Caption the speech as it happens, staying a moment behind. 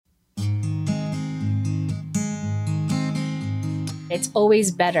It's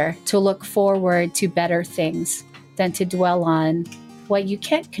always better to look forward to better things than to dwell on what you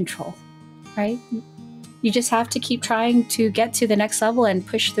can't control, right? You just have to keep trying to get to the next level and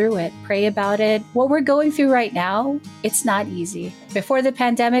push through it. Pray about it. What we're going through right now, it's not easy. Before the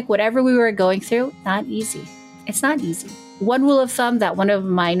pandemic, whatever we were going through, not easy. It's not easy. One rule of thumb that one of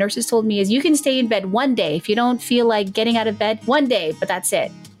my nurses told me is you can stay in bed one day if you don't feel like getting out of bed, one day, but that's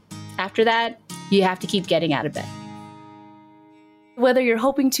it. After that, you have to keep getting out of bed. Whether you're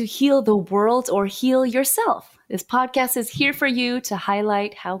hoping to heal the world or heal yourself, this podcast is here for you to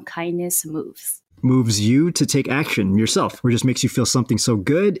highlight how kindness moves. Moves you to take action yourself, or just makes you feel something so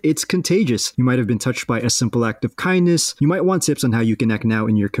good, it's contagious. You might have been touched by a simple act of kindness. You might want tips on how you can act now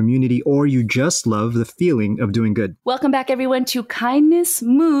in your community, or you just love the feeling of doing good. Welcome back, everyone, to Kindness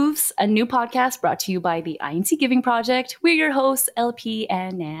Moves, a new podcast brought to you by the INC Giving Project. We're your hosts, LP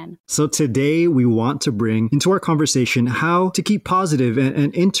and Nan. So today we want to bring into our conversation how to keep positive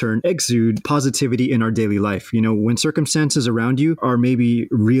and in turn exude positivity in our daily life. You know, when circumstances around you are maybe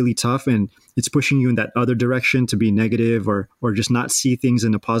really tough and it's pushing you in that other direction to be negative or just not see things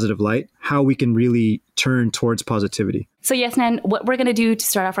in a positive light, how we can really turn towards positivity. So yes, Nan, what we're going to do to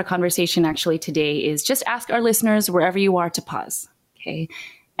start off our conversation actually today is just ask our listeners wherever you are to pause, okay?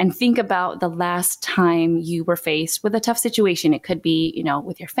 And think about the last time you were faced with a tough situation. It could be, you know,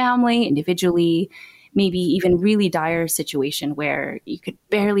 with your family, individually, maybe even really dire situation where you could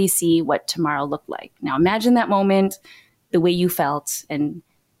barely see what tomorrow looked like. Now imagine that moment, the way you felt, and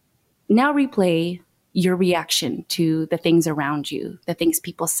now replay your reaction to the things around you, the things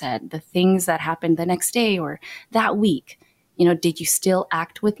people said, the things that happened the next day or that week. You know, did you still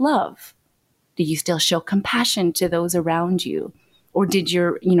act with love? Did you still show compassion to those around you? Or did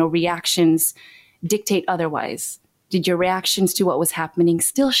your, reactions dictate otherwise? Did your reactions to what was happening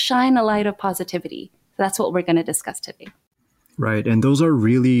still shine a light of positivity? So that's what we're going to discuss today. Right. And those are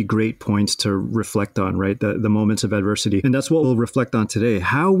really great points to reflect on, right? The moments of adversity. And that's what we'll reflect on today,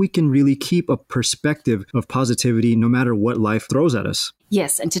 how we can really keep a perspective of positivity no matter what life throws at us.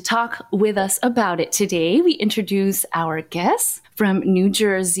 Yes. And to talk with us about it today, we introduce our guest from New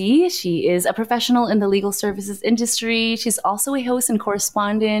Jersey. She is a professional in the legal services industry. She's also a host and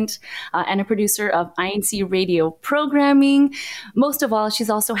correspondent and a producer of INC radio programming. Most of all, she's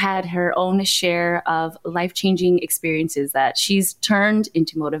also had her own share of life-changing experiences that she's turned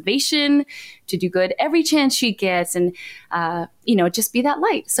into motivation to do good every chance she gets and, just be that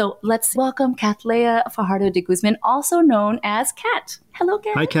light. So let's welcome Cathleya Fajardo de Guzman, also known as Kat. Hello,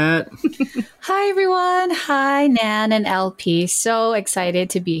 Kat. Hi, Kat. Hi, everyone. Hi, Nan and LP. So excited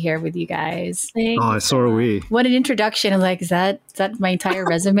to be here with you guys. Oh, so are we. What an introduction. I'm like, is that my entire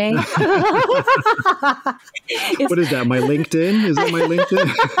resume? What is that? My LinkedIn? Is that my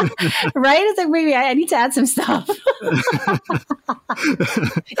LinkedIn? Right? It's like, maybe I need to add some stuff.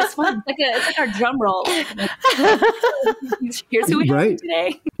 It's fun. It's like our drum roll. Here's who we have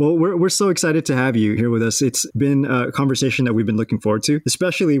today. Well, we're so excited to have you here with us. It's been a conversation that we've been looking forward to,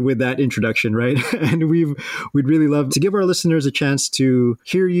 especially with that introduction, right? And we'd really love to give our listeners a chance to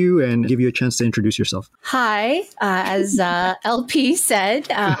hear you and give you a chance to introduce yourself. Hi, as LP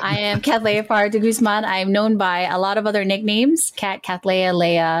said, I am Cathleya Fajardo de Guzman. I'm known by a lot of other nicknames, Kat, Cathleya,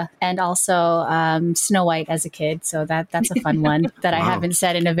 Leia, and also Snow White as a kid. So that's a fun one that I haven't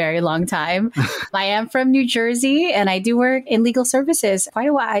said in a very long time. I am from New Jersey and I do work in legal services quite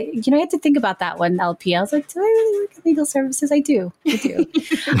a while. I had to think about that one, LP. I was like, do I really work in legal services? I do.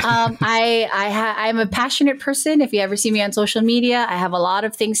 I'm a passionate person. If you ever see me on social media, I have a lot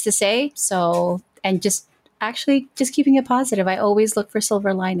of things to say. So, and just keeping it positive. I always look for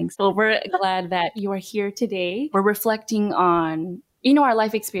silver linings. Well, we're glad that you are here today. We're reflecting on, our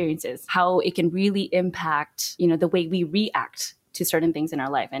life experiences, how it can really impact, the way we react to certain things in our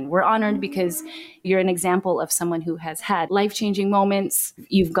life. And we're honored because you're an example of someone who has had life-changing moments.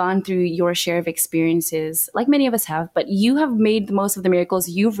 You've gone through your share of experiences, like many of us have, but you have made the most of the miracles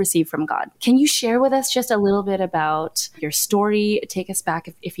you've received from God. Can you share with us just a little bit about your story? Take us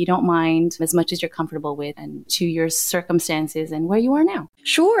back, if you don't mind, as much as you're comfortable with, and to your circumstances and where you are now.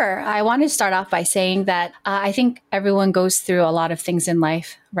 Sure. I want to start off by saying that I think everyone goes through a lot of things in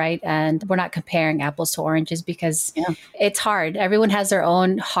life, right? And we're not comparing apples to oranges because it's hard. Everyone has their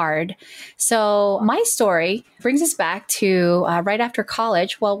own hard. So my story brings us back to right after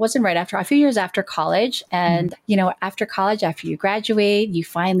college. Well, it wasn't right after, a few years after college. And, after college, after you graduate, you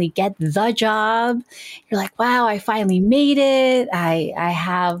finally get the job. You're like, wow, I finally made it. I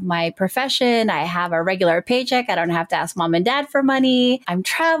have my profession. I have a regular paycheck. I don't have to ask mom and dad for money. I'm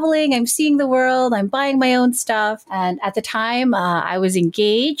traveling. I'm seeing the world. I'm buying my own stuff. And at the time, I was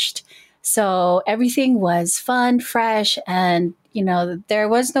engaged So everything was fun, fresh, and there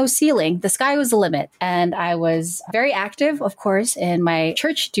was no ceiling. The sky was the limit. And I was very active, of course, in my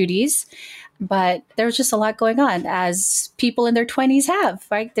church duties. But there was just a lot going on, as people in their 20s have,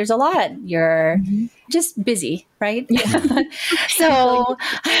 right? There's a lot. You're just busy, right? Yeah. So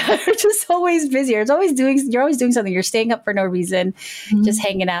you're just always busy. You're always doing something. You're staying up for no reason, just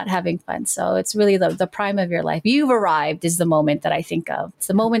hanging out, having fun. So it's really the prime of your life. You've arrived is the moment that I think of. It's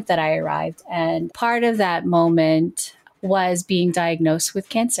the moment that I arrived. And part of that moment was being diagnosed with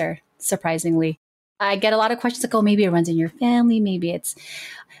cancer, surprisingly. I get a lot of questions like, oh, maybe it runs in your family. Maybe it's...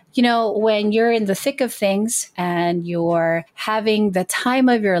 when you're in the thick of things and you're having the time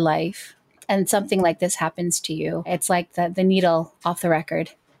of your life and something like this happens to you, it's like the needle off the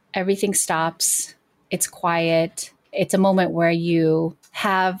record. Everything stops. It's quiet. It's a moment where you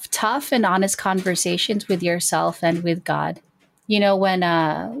have tough and honest conversations with yourself and with God. When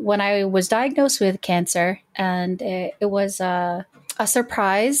I was diagnosed with cancer, and it was a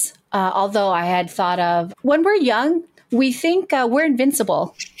surprise, although I had thought of, when we're young, we think we're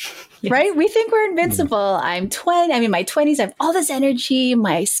invincible, right? We think we're invincible. I'm in my 20s. I have all this energy.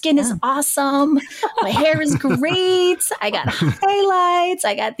 My skin is awesome. My hair is great. I got highlights.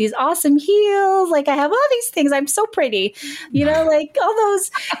 I got these awesome heels. Like, I have all these things. I'm so pretty, like all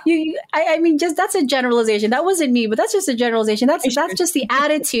those, just, that's a generalization. That wasn't me, but that's just a generalization. That's just the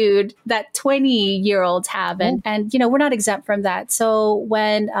attitude that 20-year-olds have. And we're not exempt from that. So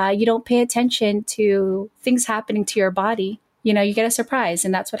when you don't pay attention to things happening to your body, you get a surprise.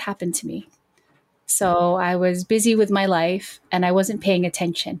 And that's what happened to me. So I was busy with my life and I wasn't paying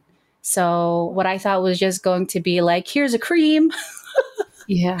attention. So what I thought was just going to be like, here's a cream.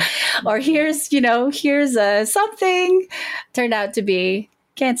 Yeah. Or here's a something, turned out to be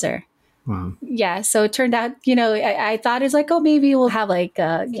cancer. Wow. Yeah. So it turned out, I thought it's like, oh, maybe we'll have like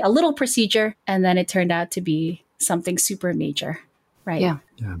a little procedure. And then it turned out to be something super major. Right. Yeah.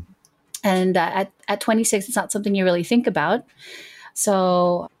 Yeah. And at 26, it's not something you really think about.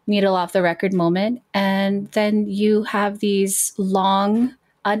 So needle off the record moment. And then you have these long,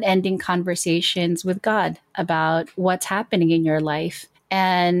 unending conversations with God about what's happening in your life.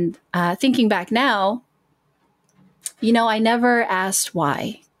 And thinking back now, I never asked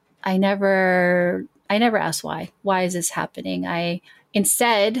why. I never asked why. Why is this happening?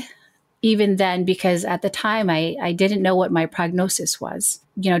 Instead, even then, because at the time I didn't know what my prognosis was.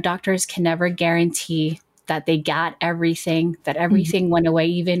 Doctors can never guarantee that they got everything, that everything went away,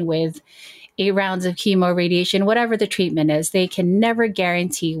 even with 8 rounds of chemo, radiation, whatever the treatment is. They can never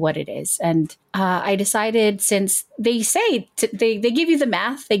guarantee what it is. And I decided, since they say, they give you the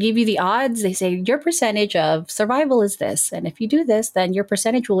math, they give you the odds, they say your percentage of survival is this. And if you do this, then your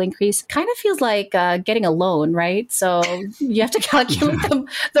percentage will increase. Kind of feels like getting a loan, right? So you have to calculate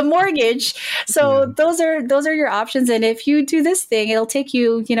the mortgage. So those are your options. And if you do this thing, it'll take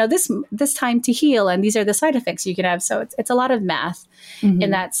you, this time to heal. And these are the side effects you can have. So it's a lot of math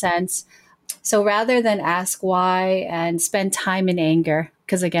in that sense. So rather than ask why and spend time in anger,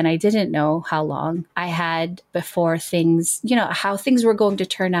 because again, I didn't know how long I had before things, how things were going to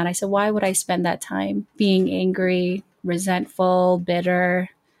turn out. I said, why would I spend that time being angry, resentful, bitter?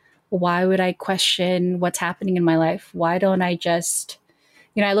 Why would I question what's happening in my life? Why don't I just,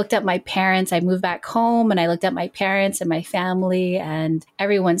 I looked at my parents. I moved back home and I looked at my parents and my family, and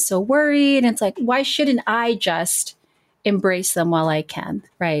everyone's so worried. And it's like, why shouldn't I just embrace them while I can,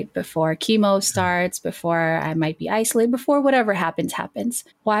 right? Before chemo starts, before I might be isolated, before whatever happens.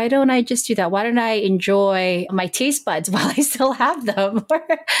 Why don't I just do that? Why don't I enjoy my taste buds while I still have them? Or,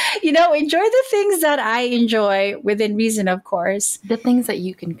 enjoy the things that I enjoy within reason, of course. The things that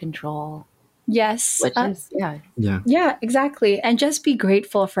you can control. Yes. Which is, Yeah, exactly. And just be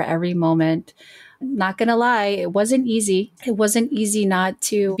grateful for every moment. Not going to lie, it wasn't easy. It wasn't easy not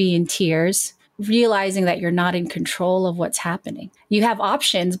to be in tears, realizing that you're not in control of what's happening. You have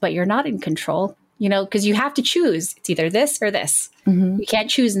options, but you're not in control, because you have to choose. It's either this or this. You can't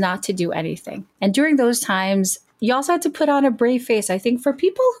choose not to do anything. And during those times, you also have to put on a brave face. I think for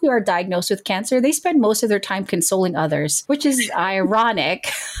people who are diagnosed with cancer, they spend most of their time consoling others, which is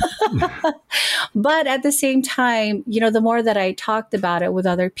ironic. But at the same time, the more that I talked about it with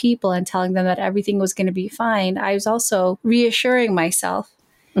other people and telling them that everything was going to be fine, I was also reassuring myself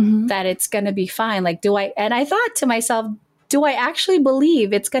that it's going to be fine. And I thought to myself, do I actually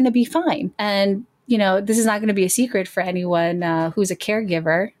believe it's going to be fine? And, this is not going to be a secret for anyone who's a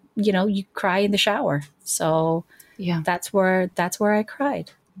caregiver. You cry in the shower. So that's where I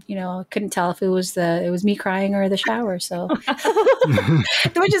cried. couldn't tell if it was me crying or the shower. So,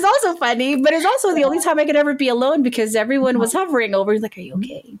 which is also funny, but it's also the only time I could ever be alone because everyone was hovering over, like, "Are you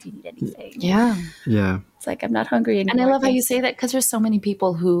okay? Do you need anything?" Yeah. It's like, I'm not hungry anymore. And I love how you say that because there's so many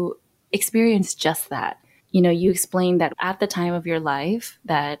people who experience just that. You explained that at the time of your life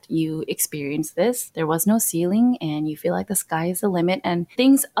that you experienced this, there was no ceiling and you feel like the sky is the limit and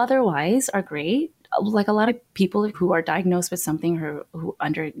things otherwise are great. Like a lot of people who are diagnosed with something or who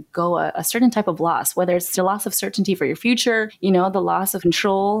undergo a certain type of loss, whether it's the loss of certainty for your future, the loss of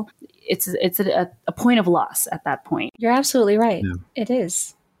control, it's a point of loss at that point. You're absolutely right. Yeah. It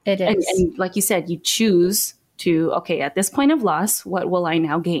is. And like you said, you choose to, okay, at this point of loss, what will I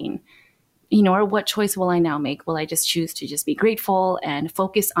now gain? Or what choice will I now make? Will I just choose to just be grateful and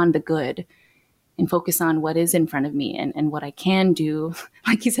focus on the good and focus on what is in front of me and what I can do,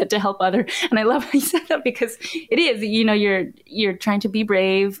 like you said, to help other. And I love how you said that because it is, you're trying to be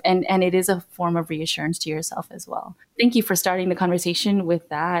brave and it is a form of reassurance to yourself as well. Thank you for starting the conversation with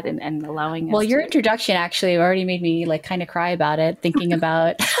that and allowing us. Well, your introduction actually already made me like kind of cry about it, thinking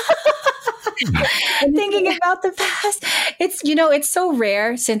about thinking about the past. It's so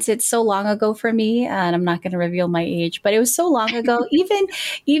rare since it's so long ago for me, and I'm not going to reveal my age, but it was so long ago,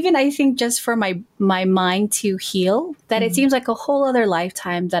 even I think just for my mind to heal, that it seems like a whole other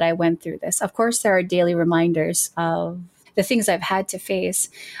lifetime that I went through this. Of course, there are daily reminders of the things I've had to face,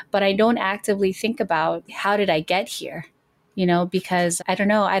 but I don't actively think about how did I get here? Because I don't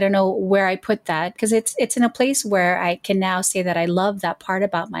know where I put that, because it's in a place where I can now say that I love that part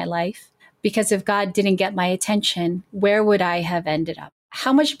about my life. Because if God didn't get my attention, where would I have ended up?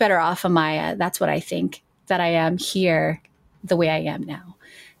 How much better off am I? That's what I think, that I am here the way I am now.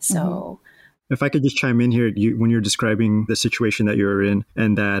 So if I could just chime in here, when you're describing the situation that you're in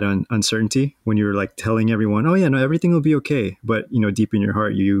and that uncertainty, when you're like telling everyone, oh yeah, no, everything will be okay. But, deep in your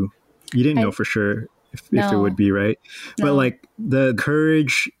heart, you didn't know for sure if it would be right. No. But like the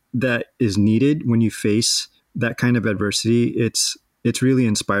courage that is needed when you face that kind of adversity, it's really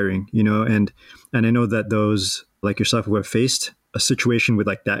inspiring, and I know that those like yourself who have faced a situation with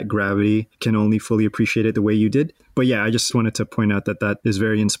like that gravity can only fully appreciate it the way you did. But yeah, I just wanted to point out that is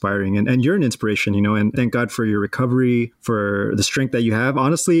very inspiring and you're an inspiration, and thank God for your recovery, for the strength that you have.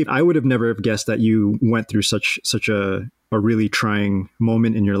 Honestly, I would have never guessed that you went through such a really trying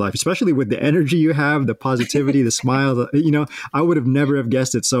moment in your life, especially with the energy you have, the positivity, the smile, I would have never have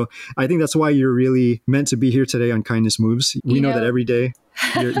guessed it. So I think that's why you're really meant to be here today on Kindness Moves. We know that every day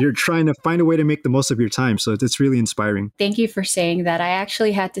you're trying to find a way to make the most of your time. So it's really inspiring. Thank you for saying that. I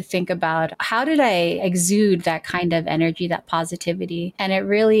actually had to think about how did I exude that kind of energy, that positivity? And it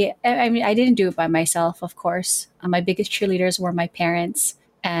really, I didn't do it by myself, of course. My biggest cheerleaders were my parents.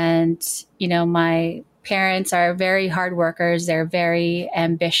 And, my parents are very hard workers. They're very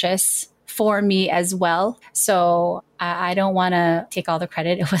ambitious for me as well. So I don't want to take all the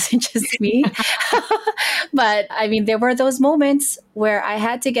credit. It wasn't just me. But there were those moments where I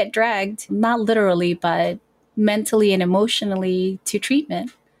had to get dragged, not literally, but mentally and emotionally to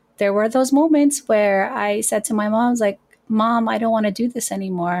treatment. There were those moments where I said to my mom, I was like, Mom, I don't want to do this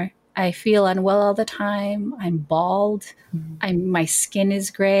anymore. I feel unwell all the time. I'm bald. My skin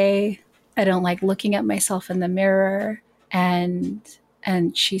is gray. I don't like looking at myself in the mirror. And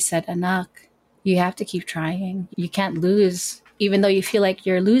she said, Anak, you have to keep trying. You can't lose. Even though you feel like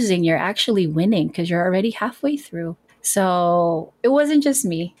you're losing, you're actually winning because you're already halfway through. So it wasn't just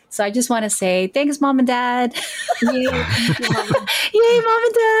me. So I just want to say thanks, Mom and Dad. Yay, Mom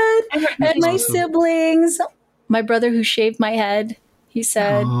and Dad. And my siblings. My brother who shaved my head. He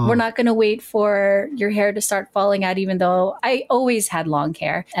said, we're not going to wait for your hair to start falling out, even though I always had long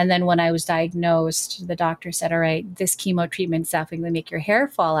hair. And then when I was diagnosed, the doctor said, all right, this chemo treatment is definitely going to make your hair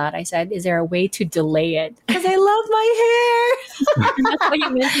fall out. I said, is there a way to delay it? Because I love my hair. And that's why you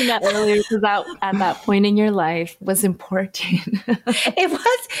mentioned that earlier, because that at that point in your life was important.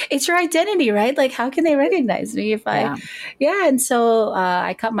 It's your identity, right? Like, how can they recognize me if And so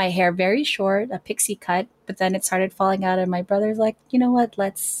I cut my hair very short, a pixie cut. But then it started falling out, and my brother's like, you know what?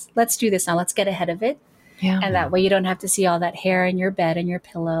 Let's do this now. Let's get ahead of it. Yeah. And that way you don't have to see all that hair in your bed and your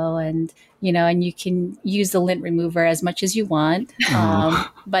pillow, and and you can use the lint remover as much as you want,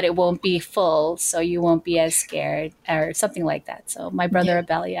 but it won't be full, so you won't be as scared or something like that. So my brother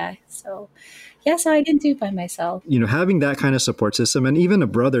Abelia. So I didn't do it by myself. Having that kind of support system, and even a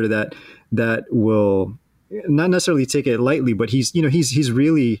brother that will not necessarily take it lightly, but he's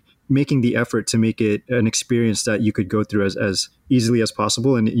really making the effort to make it an experience that you could go through as easily as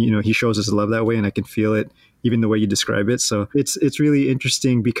possible. And, he shows his love that way, and I can feel it even the way you describe it. So it's really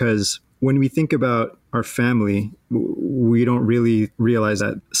interesting because when we think about our family, we don't really realize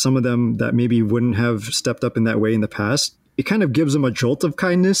that some of them that maybe wouldn't have stepped up in that way in the past, it kind of gives them a jolt of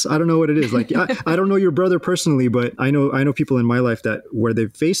kindness. I don't know what it is. Like, I don't know your brother personally, but I know people in my life that where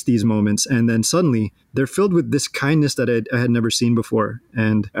they've faced these moments and then suddenly they're filled with this kindness that I had never seen before.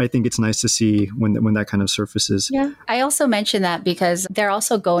 And I think it's nice to see when that kind of surfaces. Yeah. I also mention that because they're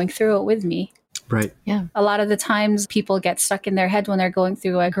also going through it with me. Right. Yeah. A lot of the times people get stuck in their head when they're going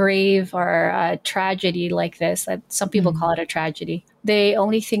through a grave or a tragedy like this. Some people call it a tragedy. They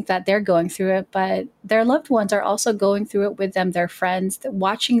only think that they're going through it, but their loved ones are also going through it with them, their friends,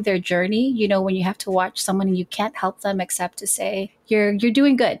 watching their journey. You know, when you have to watch someone and you can't help them except to say, you're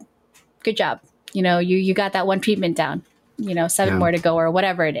doing good. Good job. You know, you got that one treatment down, 7 more to go or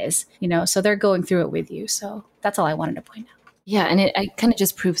whatever it is, so they're going through it with you. So that's all I wanted to point out. Yeah. And it kind of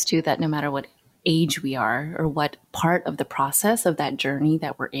just proves too that no matter what age we are or what part of the process of that journey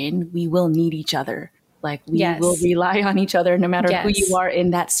that we're in, we will need each other. Like we will rely on each other no matter who you are in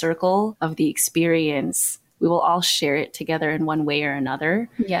that circle of the experience. We will all share it together in one way or another.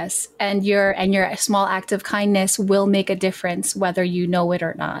 Yes. And your small act of kindness will make a difference whether you know it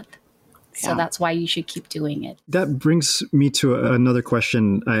or not. So that's why you should keep doing it. That brings me to another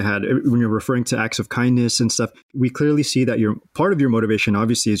question I had. When you're referring to acts of kindness and stuff, we clearly see that part of your motivation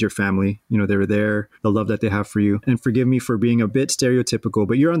obviously is your family. They're there, the love that they have for you. And forgive me for being a bit stereotypical,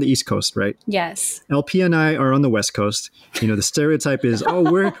 but you're on the East Coast, right? Yes. LP and I are on the West Coast. The stereotype is,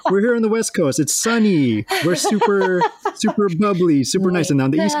 we're here on the West Coast. It's sunny. We're super bubbly, super nice. And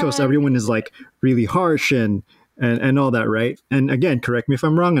on the East Coast, everyone is like really harsh and all that, right? And again, correct me if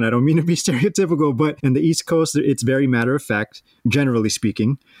I'm wrong, and I don't mean to be stereotypical, but in the East Coast, it's very matter of fact, generally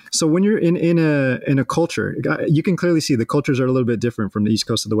speaking. So when you're in a culture, you can clearly see the cultures are a little bit different from the East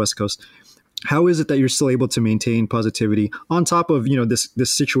Coast to the West Coast. How is it that you're still able to maintain positivity on top of, this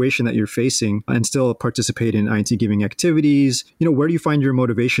situation that you're facing and still participate in INT giving activities? Where do you find your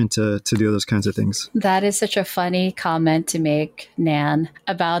motivation to do those kinds of things? That is such a funny comment to make, Nan,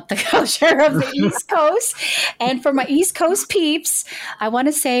 about the culture of the East Coast. And for my East Coast peeps, I want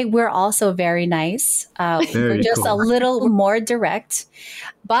to say we're also very nice. We're just a little more direct,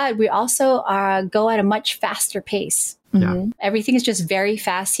 but we also go at a much faster pace. Yeah. Everything is just very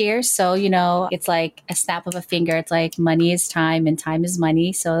fast here. So, it's like a snap of a finger. It's like money is time and time is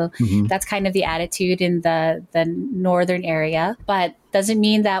money. So that's kind of the attitude in the northern area. But doesn't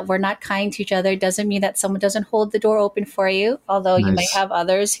mean that we're not kind to each other. Doesn't mean that someone doesn't hold the door open for you. Although you might have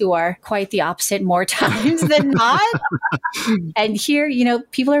others who are quite the opposite more times than not. And here,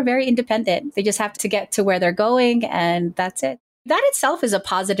 people are very independent. They just have to get to where they're going and that's it. That itself is a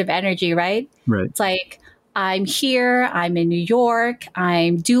positive energy, right? Right. It's like, I'm here, I'm in New York,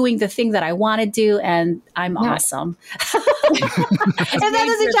 I'm doing the thing that I want to do, and I'm awesome. And that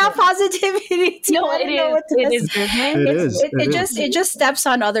doesn't have positivity. No, it is. It just steps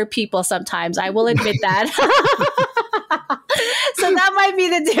on other people sometimes. I will admit that. So that might be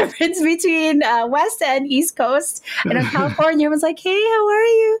the difference between West and East Coast. And in California, everyone's like, hey, how are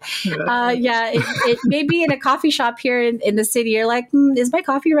you? It may be in a coffee shop here in the city. You're like, is my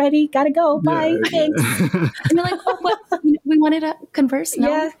coffee ready? Gotta go. Bye. Thanks. And you're like, what? We wanted to converse.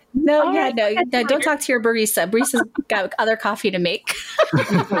 No? No. Don't talk to your barista. Barista's got other coffee to make.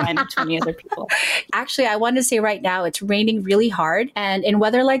 And 20 other people. Actually, I wanted to say right now, it's raining really hard. And in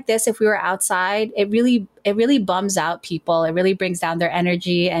weather like this, if we were outside, it really bums out people. It really brings down their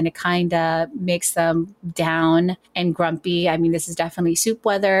energy and it kind of makes them down and grumpy. I mean, this is definitely soup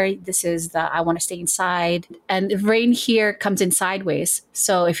weather. This is I want to stay inside. And rain here comes in sideways.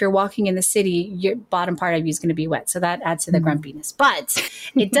 So if you're walking in the city, your bottom part of you is going to be wet. So that adds to the grumpiness. But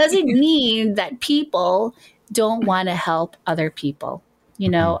it doesn't mean that people don't want to help other people.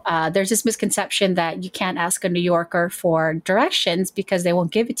 There's this misconception that you can't ask a New Yorker for directions because they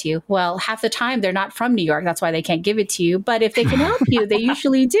won't give it to you. Well, half the time they're not from New York. That's why they can't give it to you. But if they can help you, they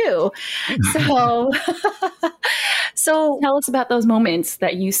usually do. So tell us about those moments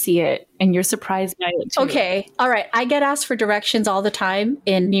that you see it and you're surprised by it too. Okay. All right. I get asked for directions all the time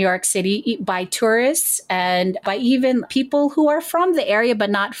in New York City by tourists and by even people who are from the area,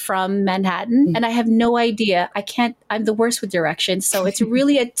 but not from Manhattan. And I have no idea. I'm the worst with directions. So it's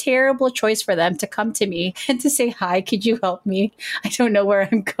really a terrible choice for them to come to me and to say, hi, could you help me? I don't know where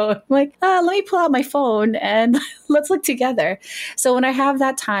I'm going. I'm like, let me pull out my phone and let's look together. So when I have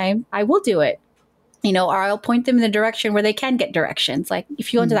that time, I will do it. or I'll point them in the direction where they can get directions. Like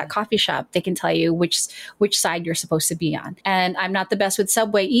if you go into that coffee shop, they can tell you which side you're supposed to be on. And I'm not the best with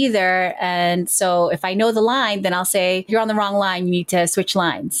Subway either. And so if I know the line, then I'll say, you're on the wrong line. You need to switch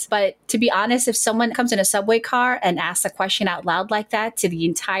lines. But to be honest, if someone comes in a Subway car and asks a question out loud like that to the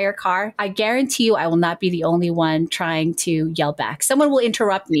entire car, I guarantee you I will not be the only one trying to yell back. Someone will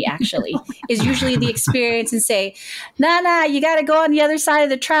interrupt me, actually, is usually the experience, and say, nah, you got to go on the other side of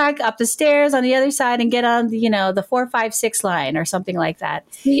the track, up the stairs on the other side, and get on the 4, 5, 6 line or something like that.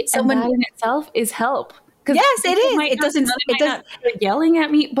 Someone in itself is help. Yes, it is. It doesn't. Yelling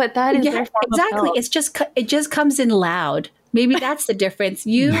at me, but that is their form exactly. of help. It just comes in loud. Maybe that's the difference.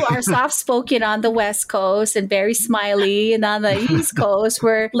 You are soft-spoken on the West Coast and very smiley, and on the East Coast,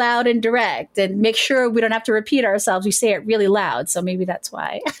 we're loud and direct. And make sure we don't have to repeat ourselves. We say it really loud, so maybe that's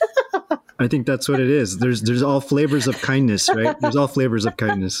why. I think that's what it is. There's all flavors of kindness, right? There's all flavors of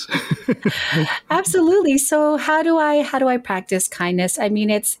kindness. Absolutely. So how do I practice kindness? I mean,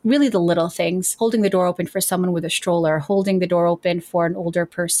 it's really the little things: holding the door open for someone with a stroller, holding the door open for an older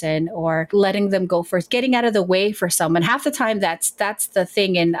person, or letting them go first, getting out of the way for someone. Half the time, that's the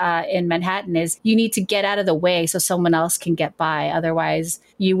thing in Manhattan is you need to get out of the way so someone else can get by. Otherwise,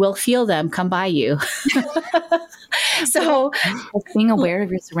 you will feel them come by you. So just being aware of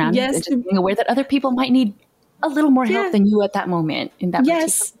your surroundings, and just being aware that other people might need a little more help than you at that moment in that particular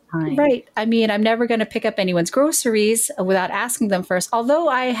time. Right. I mean, I'm never going to pick up anyone's groceries without asking them first. Although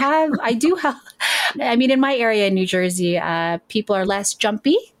I do have, I mean, in my area in New Jersey, people are less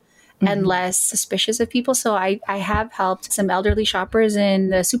jumpy and less suspicious of people. So I have helped some elderly shoppers in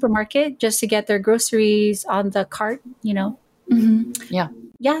the supermarket just to get their groceries on the cart, Yeah.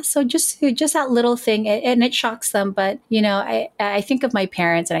 Yeah, so just that little thing, and it shocks them. But I think of my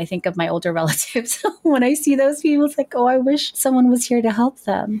parents and I think of my older relatives. When I see those people, it's like, oh, I wish someone was here to help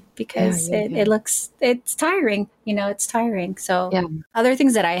them, because it's tiring. It's tiring. So other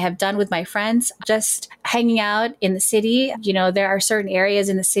things that I have done with my friends, just hanging out in the city. There are certain areas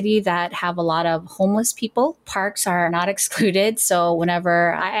in the city that have a lot of homeless people. Parks are not excluded. So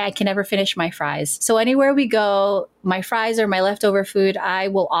whenever I can never finish my fries. So anywhere we go, my fries or my leftover food, I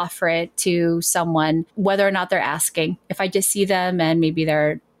will offer it to someone, whether or not they're asking. If I just see them and maybe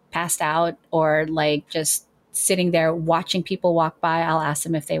they're passed out or like just sitting there watching people walk by, I'll ask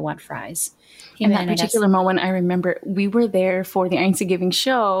them if they want fries. In that particular moment, I remember we were there for the Einzigiving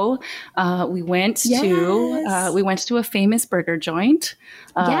show. We went to a famous burger joint,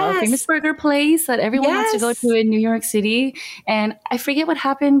 a famous burger place that everyone wants to go to in New York City. And I forget what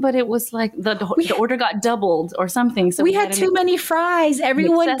happened, but it was like the order got doubled or something. So we had too many fries.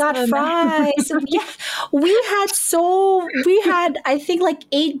 Everyone got fries. We had I think like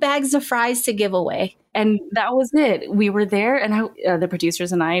 8 bags of fries to give away. And that was it. We were there, and the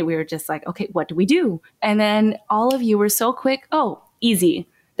producers and I, we were just like, okay, what do we do? And then all of you were so quick. Oh, easy.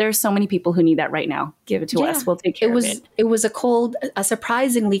 There's so many people who need that right now. Give it to us. We'll take care of it. It was a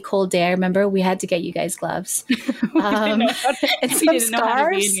surprisingly cold day. I remember we had to get you guys gloves. And some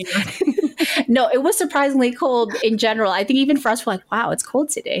scarves. No, it was surprisingly cold in general. I think even for us, we're like, wow, it's cold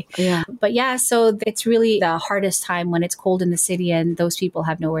today. Yeah. But so it's really the hardest time when it's cold in the city and those people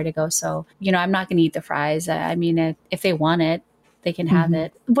have nowhere to go. So, I'm not going to eat the fries. I mean, if they want it, they can have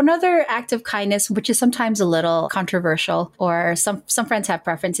it. One other act of kindness, which is sometimes a little controversial, or some friends have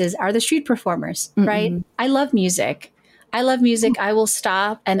preferences, are the street performers, right? I love music. I will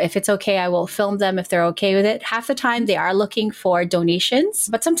stop, and if it's okay, I will film them if they're okay with it. Half the time they are looking for donations,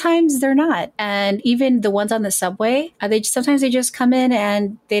 but sometimes they're not. And even the ones on the subway, sometimes they just come in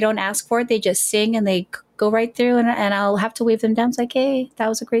and they don't ask for it. They just sing and they go right through, and I'll have to wave them down. It's like, hey, that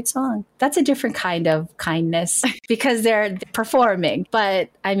was a great song. That's a different kind of kindness because they're performing. But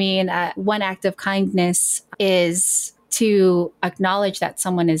I mean, one act of kindness is to acknowledge that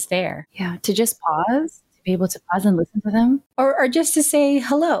someone is there. Yeah, to just pause. Be able to pause and listen to them, or just to say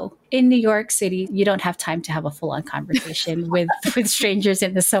hello. In New York City, you don't have time to have a full-on conversation with strangers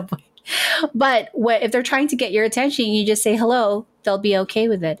in the subway. But if they're trying to get your attention, you just say hello, they'll be okay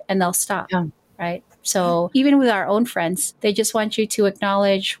with it and they'll stop, right? So even with our own friends, they just want you to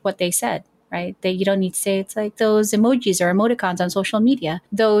acknowledge what they said. Right? You don't need to say, it's like those emojis or emoticons on social media.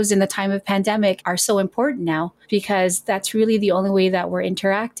 Those in the time of pandemic are so important now because that's really the only way that we're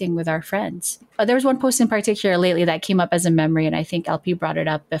interacting with our friends. There was one post in particular lately that came up as a memory, and I think LP brought it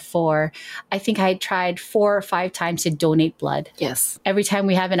up before. I think I had tried 4 or 5 times to donate blood. Yes. Every time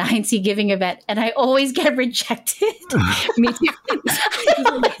we have an Einzigiving event, and I always get rejected. Me too.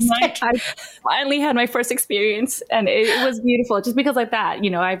 I finally had my first experience, and it was beautiful. Just because like that,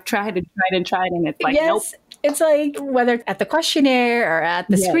 I've tried and tried and tried, and it's like, nope. It's like whether at the questionnaire or at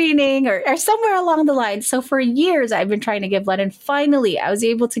the screening or somewhere along the line. So for years, I've been trying to give blood. And finally, I was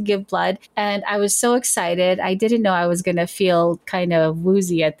able to give blood. And I was so excited. I didn't know I was going to feel kind of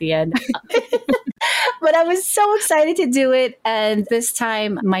woozy at the end. But I was so excited to do it. And this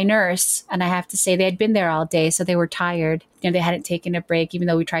time, my nurse, and I have to say, they had been there all day, so they were tired. They hadn't taken a break, even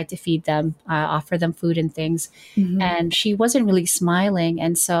though we tried to feed them, offer them food and things. Mm-hmm. And she wasn't really smiling.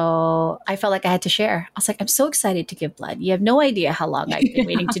 And so I felt like I had to share. I was like, I'm so excited to give blood. You have no idea how long I've been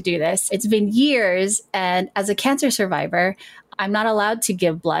waiting to do this. It's been years. And as a cancer survivor, I'm not allowed to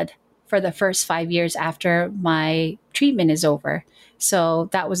give blood for the first 5 years after my treatment is over. So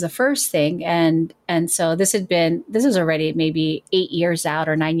that was the first thing. And so this is already maybe 8 years out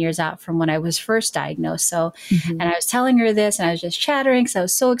or 9 years out from when I was first diagnosed. So, and I was telling her this and I was just chattering. So I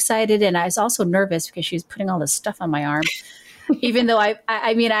was so excited. And I was also nervous because she was putting all this stuff on my arm. Even though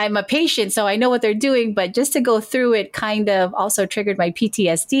I mean, I'm a patient, so I know what they're doing, but just to go through it kind of also triggered my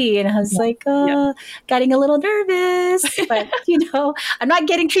PTSD. And I was getting a little nervous, but I'm not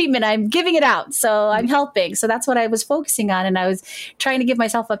getting treatment. I'm giving it out. So I'm helping. So that's what I was focusing on. And I was trying to give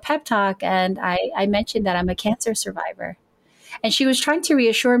myself a pep talk. And I mentioned that I'm a cancer survivor. And she was trying to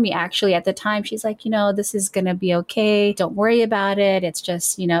reassure me, actually, at the time. She's like, this is going to be okay. Don't worry about it. It's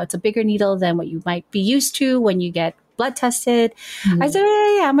just, it's a bigger needle than what you might be used to when you get blood tested. I said,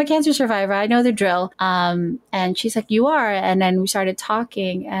 yeah, I'm a cancer survivor. I know the drill. And she's like, you are. And then we started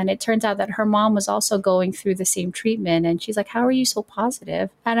talking. And it turns out that her mom was also going through the same treatment. And she's like, how are you so positive?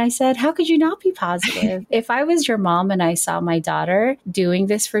 And I said, how could you not be positive? If I was your mom and I saw my daughter doing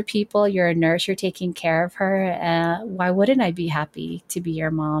this for people, you're a nurse, you're taking care of her. Why wouldn't I be happy to be your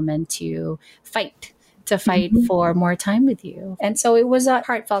mom and to fight for more time with you? And so it was a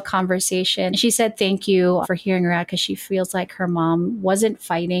heartfelt conversation. She said, thank you for hearing her out because she feels like her mom wasn't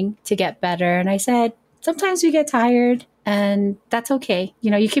fighting to get better. And I said, sometimes we get tired and that's okay.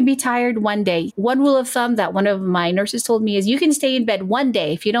 You can be tired one day. One rule of thumb that one of my nurses told me is you can stay in bed one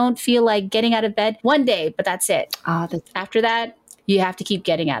day. If you don't feel like getting out of bed, one day, but that's it. After that, you have to keep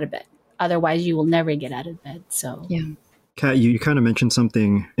getting out of bed. Otherwise, you will never get out of bed. So, yeah. Kat, you kind of mentioned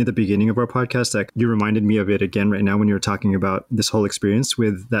something in the beginning of our podcast that you reminded me of it again right now when you were talking about this whole experience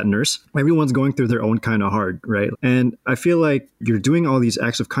with that nurse. Everyone's going through their own kind of hard, right? And I feel like you're doing all these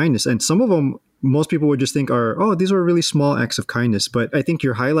acts of kindness, and some of them most people would just think these are really small acts of kindness. But I think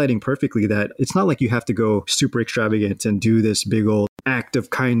you're highlighting perfectly that it's not like you have to go super extravagant and do this big old act of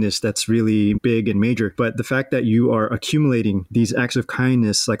kindness that's really big and major. But the fact that you are accumulating these acts of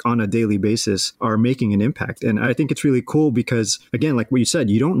kindness like on a daily basis are making an impact. And I think it's really cool because, again, like what you said,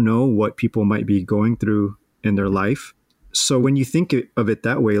 you don't know what people might be going through in their life. So when you think of it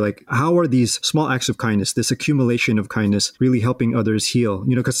that way, like how are these small acts of kindness, this accumulation of kindness really helping others heal?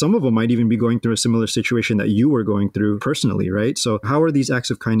 Because some of them might even be going through a similar situation that you were going through personally, right? So how are these acts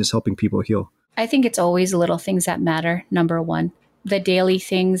of kindness helping people heal? I think it's always the little things that matter, number one. The daily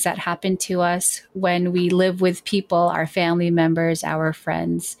things that happen to us when we live with people, our family members, our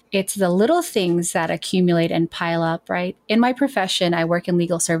friends. It's the little things that accumulate and pile up, right? In my profession, I work in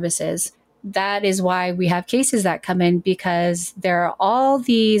legal services. That is why we have cases that come in, because there are all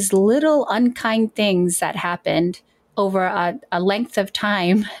these little unkind things that happened over a length of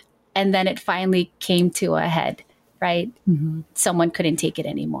time. And then it finally came to a head, right? Mm-hmm. Someone couldn't take it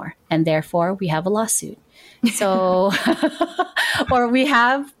anymore. And therefore we have a lawsuit. So, or we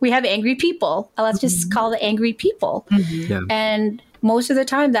have angry people. Let's just call it angry people. Mm-hmm. Yeah. And most of the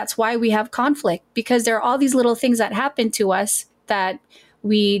time, that's why we have conflict, because there are all these little things that happen to us that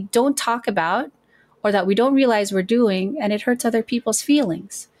we don't talk about or that we don't realize we're doing, and it hurts other people's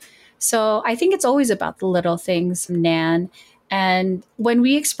feelings. So I think it's always about the little things, Nan. And when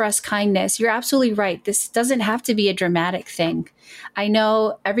we express kindness, you're absolutely right. This doesn't have to be a dramatic thing. I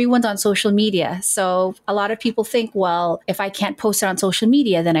know everyone's on social media. So a lot of people think, well, if I can't post it on social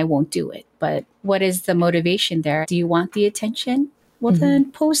media, then I won't do it. But what is the motivation there? Do you want the attention? Well,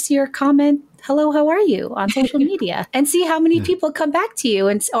 then post your comment, hello, how are you, on social media, and see how many people come back to you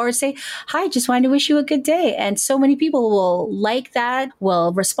or say, hi, just wanted to wish you a good day. And so many people will like that,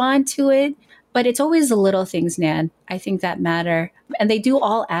 will respond to it. But it's always the little things, Nan, I think that matter. And they do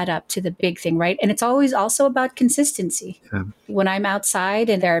all add up to the big thing, right? And it's always also about consistency. Yeah. When I'm outside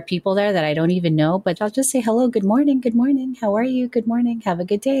and there are people there that I don't even know, but I'll just say, hello, good morning, how are you, good morning, have a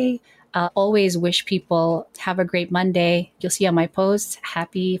good day. I'll always wish people have a great Monday. You'll see on my posts,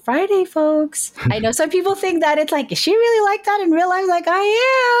 happy Friday, folks. I know some people think that it's like, is she really like that in real life? Like,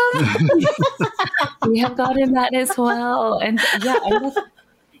 I am. We have gotten that as well. And yeah,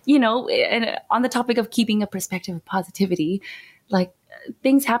 and on the topic of keeping a perspective of positivity, like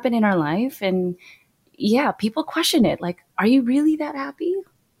things happen in our life and, yeah, people question it. Like, are you really that happy?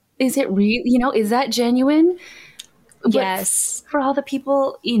 Is it real? Is that genuine? But Yes. for all the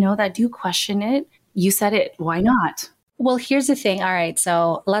people, that do question it, you said it. Why not? Well, here's the thing. All right.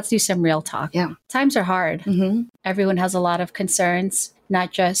 So let's do some real talk. Yeah. Times are hard. Mm-hmm. Everyone has a lot of concerns,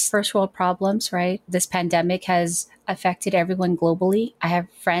 not just first world problems, right? This pandemic has affected everyone globally. I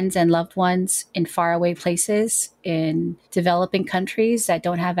have friends and loved ones in faraway places, in developing countries that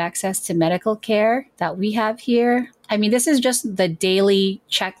don't have access to medical care that we have here. I mean, this is just the daily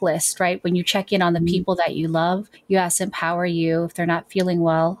checklist, right? When you check in on the people that you love, you ask them, how are you? If they're not feeling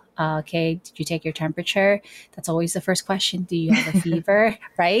well, okay, did you take your temperature? That's always the first question. Do you have a fever,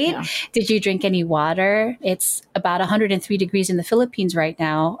 right? Yeah. Did you drink any water? It's about 103 degrees in the Philippines right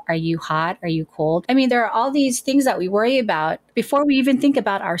now. Are you hot? Are you cold? I mean, there are all these things that we worry about before we even think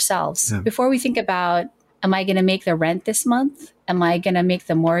about ourselves, before we think about, am I going to make the rent this month? Am I going to make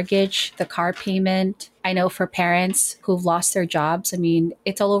the mortgage, the car payment? I know for parents who've lost their jobs, I mean,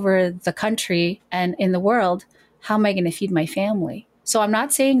 it's all over the country and in the world. How am I going to feed my family? So I'm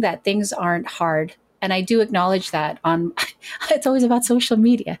not saying that things aren't hard. And I do acknowledge that it's always about social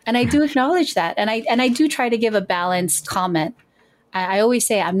media. And I do acknowledge that. And I do try to give a balanced comment. I always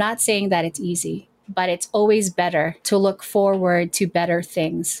say, I'm not saying that it's easy, but it's always better to look forward to better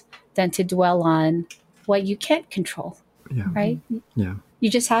things than to dwell on what you can't control. Yeah. Right? Yeah. You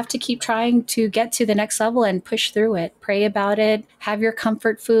just have to keep trying to get to the next level and push through it. Pray about it. Have your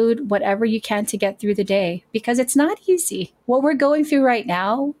comfort food, whatever you can to get through the day, because it's not easy. What we're going through right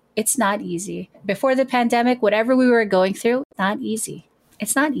now, it's not easy. Before the pandemic, whatever we were going through, not easy.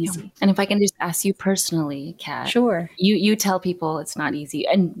 It's not easy. And if I can just ask you personally, Kat. Sure. You tell people it's not easy.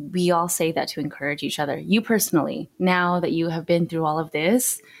 And we all say that to encourage each other. You personally, now that you have been through all of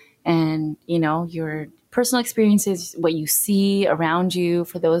this and, your personal experiences, what you see around you,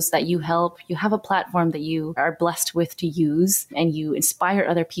 for those that you help, you have a platform that you are blessed with to use and you inspire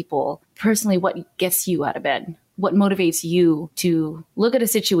other people. Personally, what gets you out of bed? What motivates you to look at a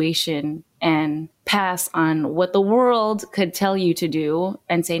situation and pass on what the world could tell you to do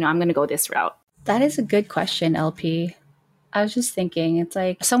and say, no, I'm going to go this route? That is a good question, LP. I was just thinking, it's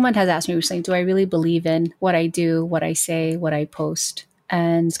like someone has asked me recently, do I really believe in what I do, what I say, what I post?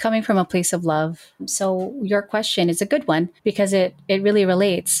 And it's coming from a place of love. So your question is a good one because it really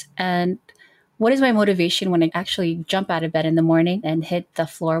relates. And what is my motivation when I actually jump out of bed in the morning and hit the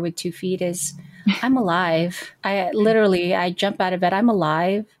floor with 2 feet is I'm alive. I jump out of bed. I'm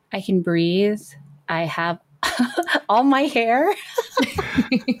alive. I can breathe. I have all my hair.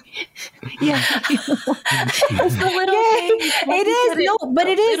 Yeah. It's the little things. It is. No, but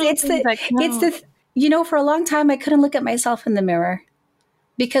it is. It's the, for a long time, I couldn't look at myself in the mirror.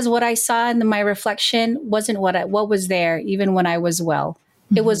 Because what I saw in my reflection wasn't what was there, even when I was well.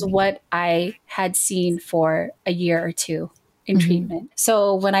 Mm-hmm. It was what I had seen for a year or two in treatment.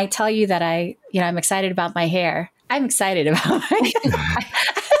 So when I tell you that I'm excited about my hair, I'm excited about my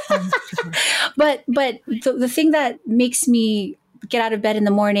hair. But the thing that makes me get out of bed in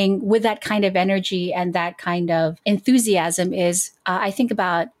the morning with that kind of energy and that kind of enthusiasm is I think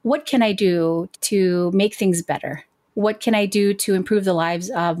about what can I do to make things better? What can I do to improve the lives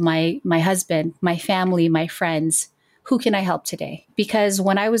of my husband, my family, my friends? Who can I help today? Because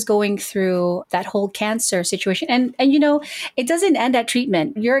when I was going through that whole cancer situation, and it doesn't end at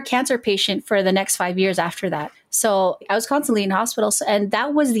treatment. You're a cancer patient for the next 5 years after that. So I was constantly in hospitals, and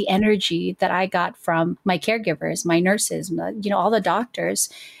that was the energy that I got from my caregivers, my nurses, all the doctors,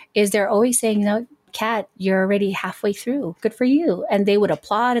 is they're always saying, Kat, you're already halfway through. Good for you. And they would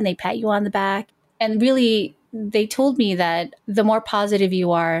applaud and they pat you on the back. And really, they told me that the more positive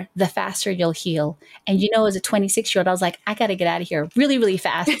you are, the faster you'll heal. And as a 26-year-old, I was like, I got to get out of here really, really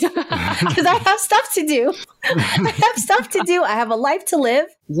fast because I have stuff to do. I have a life to live.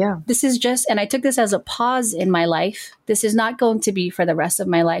 Yeah. This is and I took this as a pause in my life. This is not going to be for the rest of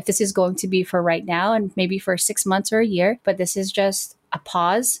my life. This is going to be for right now and maybe for 6 months or a year. But this is just a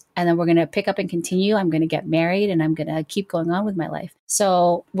pause, and then we're going to pick up and continue. I'm going to get married and I'm going to keep going on with my life.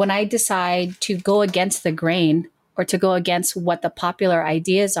 So when I decide to go against the grain or to go against what the popular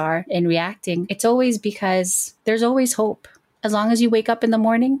ideas are in reacting, it's always because there's always hope. As long as you wake up in the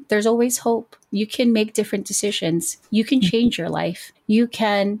morning, there's always hope. You can make different decisions. You can change your life. You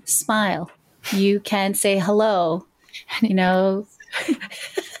can smile. You can say hello,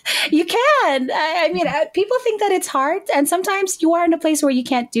 You can. I mean, people think that it's hard. And sometimes you are in a place where you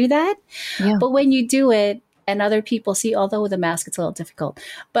can't do that. Yeah. But when you do it and other people see, although with a mask, it's a little difficult.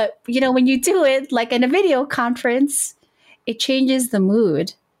 But, when you do it, like in a video conference, it changes the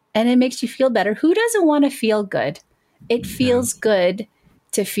mood and it makes you feel better. Who doesn't want to feel good? It feels good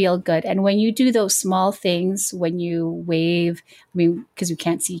to feel good. And when you do those small things, when you wave, I mean, because we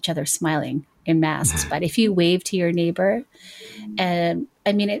can't see each other smiling in masks, but if you wave to your neighbor, and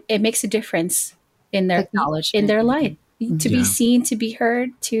I mean, it makes a difference in their life. To be seen, to be heard,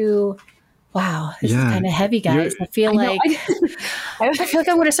 to wow, this is kind of heavy, guys. I feel like I'm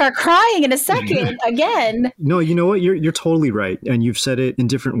going to start crying in a second again. No, you know what? You're totally right. And you've said it in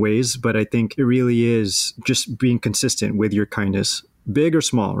different ways, but I think it really is just being consistent with your kindness, big or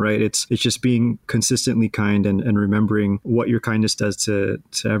small, right? It's just being consistently kind and remembering what your kindness does to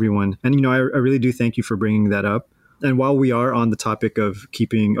everyone. And, you know, I really do thank you for bringing that up. And while we are on the topic of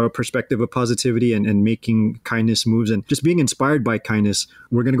keeping a perspective of positivity and making kindness moves and just being inspired by kindness,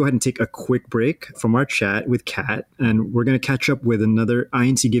 we're going to go ahead and take a quick break from our chat with Kat. And we're going to catch up with another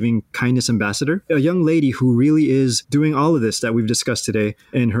INC Giving Kindness Ambassador, a young lady who really is doing all of this that we've discussed today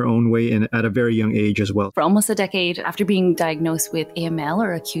in her own way and at a very young age as well. For almost a decade after being diagnosed with AML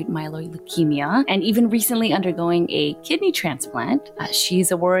or acute myeloid leukemia, and even recently undergoing a kidney transplant, she's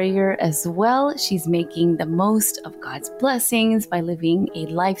a warrior as well. She's making the most of God's blessings by living a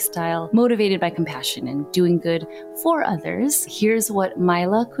lifestyle motivated by compassion and doing good for others. Here's what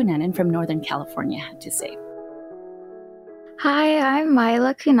Myla Cunanan from Northern California had to say. Hi, I'm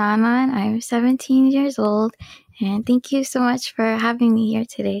Myla Cunanan. I'm 17 years old, and thank you so much for having me here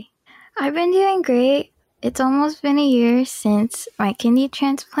today. I've been doing great. It's almost been a year since my kidney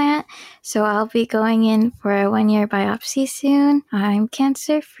transplant, so I'll be going in for a 1-year biopsy soon. I'm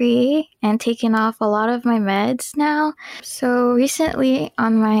cancer-free and taking off a lot of my meds now. So recently,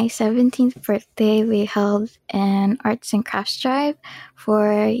 on my 17th birthday, we held an arts and crafts drive for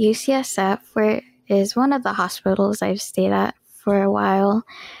UCSF, where is one of the hospitals I've stayed at for a while,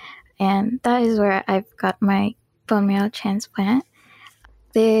 and that is where I've got my bone marrow transplant.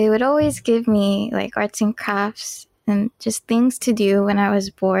 They would always give me like arts and crafts and just things to do when I was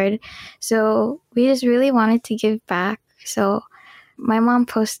bored. So we just really wanted to give back. So my mom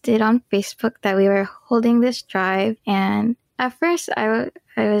posted on Facebook that we were holding this drive. And at first I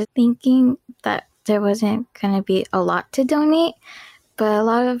was thinking that there wasn't going to be a lot to donate, but a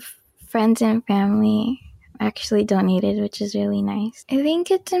lot of friends and family actually donated, which is really nice. I think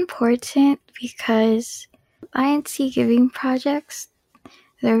it's important because INC Giving projects,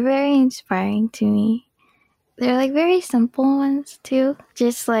 they're very inspiring to me. They're like very simple ones too.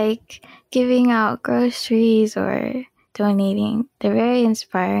 Just like giving out groceries or donating. They're very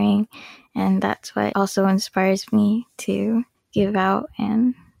inspiring. And that's what also inspires me to give out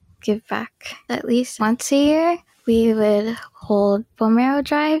and give back. At least once a year, we would hold bone marrow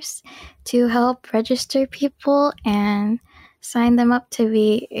drives to help register people and sign them up to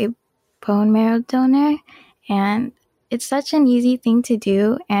be a bone marrow donor. And it's such an easy thing to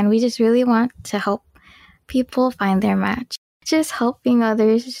do, and we just really want to help people find their match. Just helping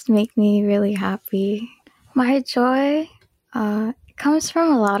others just make me really happy. My joy comes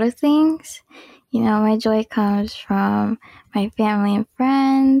from a lot of things. You know, my joy comes from my family and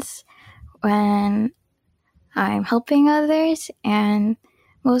friends when I'm helping others, and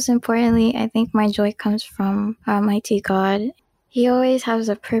most importantly, I think my joy comes from Almighty God. He always has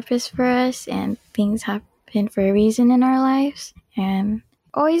a purpose for us, and things happen for a reason in our lives. And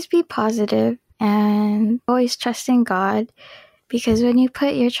always be positive and always trust in God, because when you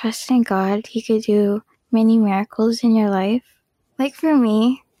put your trust in God, He could do many miracles in your life. Like for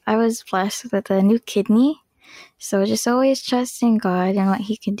me, I was blessed with a new kidney, so just always trust in God and what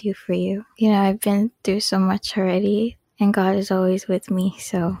He can do for you. You know, I've been through so much already, and God is always with me,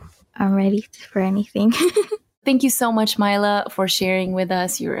 so I'm ready for anything. Thank you so much, Myla, for sharing with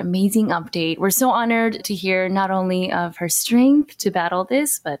us your amazing update. We're so honored to hear not only of her strength to battle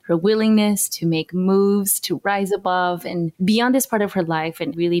this, but her willingness to make moves, to rise above and beyond this part of her life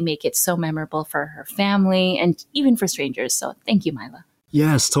and really make it so memorable for her family and even for strangers. So thank you, Myla.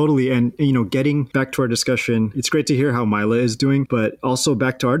 Yes, totally. And, you know, getting back to our discussion, it's great to hear how Myla is doing, but also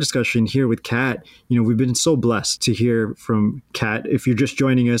back to our discussion here with Kat. You know, we've been so blessed to hear from Kat. If you're just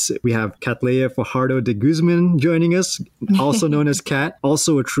joining us, we have Catlea Fajardo de Guzman joining us, also known as Kat,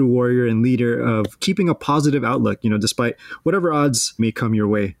 also a true warrior and leader of keeping a positive outlook, you know, despite whatever odds may come your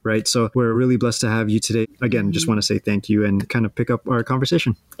way, right? So we're really blessed to have you today. Again, just want to say thank you and kind of pick up our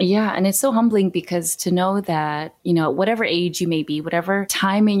conversation. Yeah, and it's so humbling because to know that, you know, whatever age you may be, whatever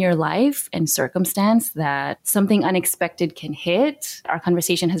time in your life and circumstance that something unexpected can hit, our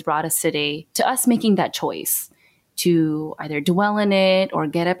conversation has brought us today to us making that choice to either dwell in it or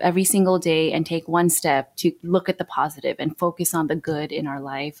get up every single day and take one step to look at the positive and focus on the good in our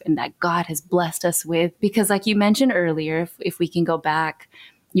life and that God has blessed us with. Because like you mentioned earlier, if we can go back,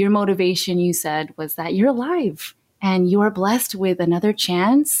 your motivation, you said, was that you're alive. and you are blessed with another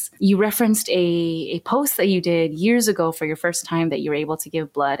chance. You referenced a post that you did years ago for your first time that you were able to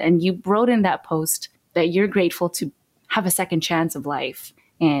give blood. And you wrote in that post that you're grateful to have a second chance of life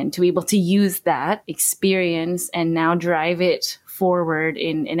and to be able to use that experience and now drive it forward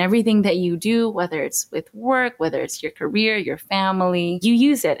in everything that you do, whether it's with work, whether it's your career, your family, you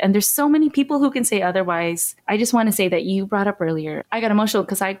use it. And there's so many people who can say otherwise. I just want to say that you brought up earlier, I got emotional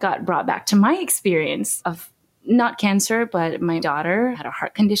because I got brought back to my experience of not cancer, but my daughter had a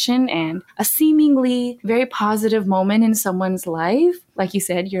heart condition and a seemingly very positive moment in someone's life. Like you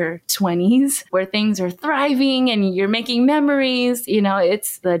said, your 20s where things are thriving and you're making memories. You know,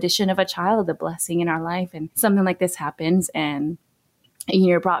 it's the addition of a child, a blessing in our life. And something like this happens and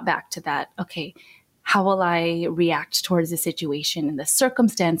you're brought back to that. Okay, how will I react towards the situation and the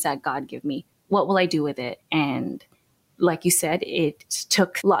circumstance that God gave me? What will I do with it? And like you said, it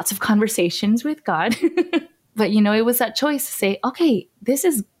took lots of conversations with God. But, you know, it was that choice to say, okay, this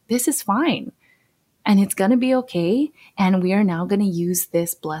is fine and it's going to be okay. And we are now going to use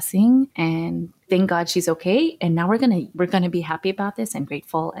this blessing and thank God she's okay. And now we're going to be happy about this and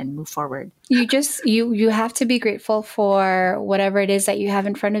grateful and move forward. You have to be grateful for whatever it is that you have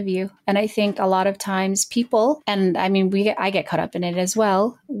in front of you. And I think a lot of times people, and I mean, I get caught up in it as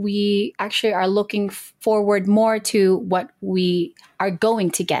well. We actually are looking forward more to what we are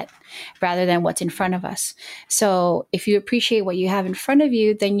going to get rather than what's in front of us. So if you appreciate what you have in front of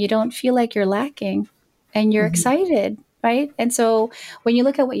you, then you don't feel like you're lacking and you're excited. Right. And so when you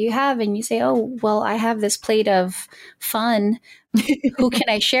look at what you have and you say, oh, well, I have this plate of fun. Who can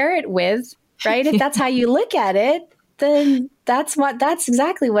I share it with? Right. If that's how you look at it, then that's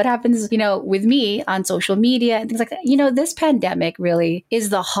exactly what happens, you know, with me on social media and things like that. You know, this pandemic really is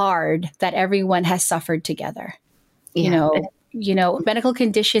the hard that everyone has suffered together. Yeah. You know, medical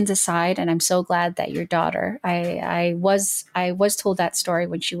conditions aside, and I'm so glad that your daughter, I was told that story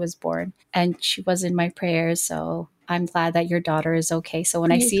when she was born and she was in my prayers. So I'm glad that your daughter is okay. So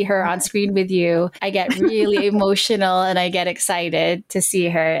when I see her on screen with you, I get really emotional and I get excited to see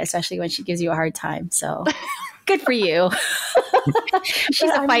her, especially when she gives you a hard time. So good for you. She's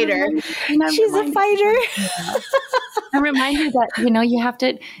a fighter. She's a fighter. I remind you that, you know, you have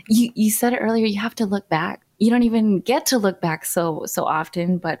to, you said it earlier, you have to look back. You don't even get to look back so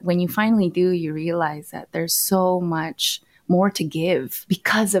often, but when you finally do, you realize that there's so much more to give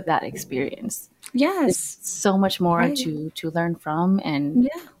because of that experience. Yes. There's so much more to learn from. And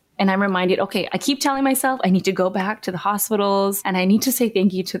I'm reminded, okay, I keep telling myself I need to go back to the hospitals and I need to say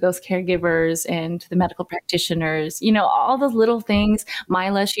thank you to those caregivers and to the medical practitioners, you know, all those little things.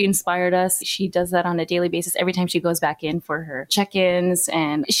 Mila, she inspired us. She does that on a daily basis every time she goes back in for her check-ins.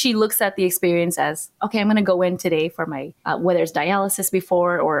 And she looks at the experience as, okay, I'm going to go in today for my, whether it's dialysis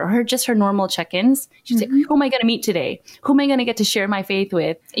before or just her normal check-ins. She's like, who am I going to meet today? Who am I going to get to share my faith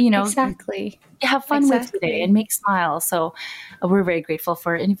with? You know, exactly. Have fun with today and make smiles. So we're very grateful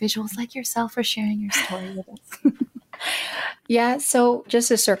for individuals like yourself for sharing your story with us. Yeah. So just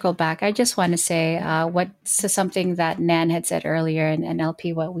to circle back, I just want to say something that Nan had said earlier and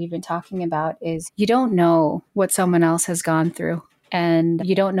LP, what we've been talking about is you don't know what someone else has gone through and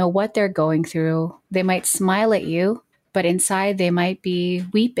you don't know what they're going through. They might smile at you, but inside they might be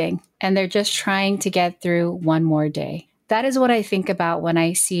weeping and they're just trying to get through one more day. That is what I think about when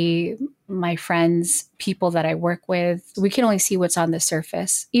I see my friends, people that I work with. We can only see what's on the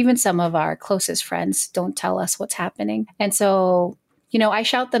surface. Even some of our closest friends don't tell us what's happening. And so, you know, I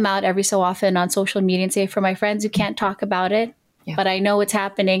shout them out every so often on social media and say, for my friends who can't talk about it, but I know what's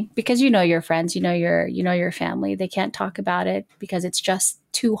happening because you know your friends, you know your family. They can't talk about it because it's just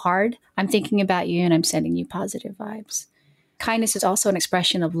too hard. I'm thinking about you and I'm sending you positive vibes. Kindness is also an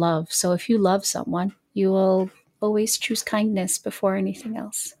expression of love. So if you love someone, you will always choose kindness before anything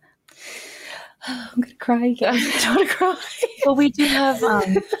else. I'm gonna cry again. I don't want to cry. Well, we do have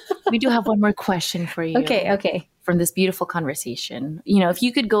one more question for you. Okay. From this beautiful conversation, you know, if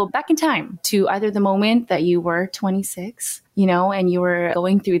you could go back in time to either the moment that you were 26, you know, and you were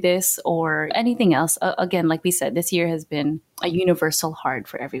going through this or anything else. Again, like we said, this year has been a universal hard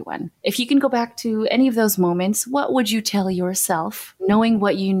for everyone. If you can go back to any of those moments, what would you tell yourself, knowing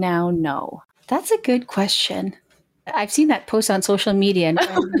what you now know? That's a good question. I've seen that post on social media and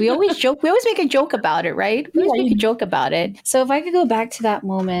we always joke. We always make a joke about it, right? We always make a joke about it. So if I could go back to that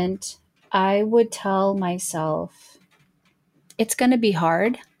moment, I would tell myself, it's going to be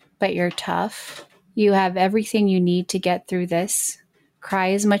hard, but you're tough. You have everything you need to get through this.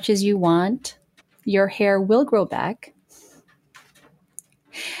 Cry as much as you want. Your hair will grow back.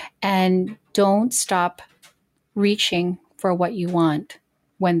 And don't stop reaching for what you want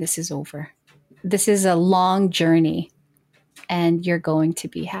when this is over. this is a long journey and you're going to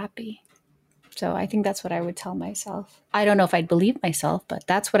be happy. So I think that's what I would tell myself. I don't know if I'd believe myself, but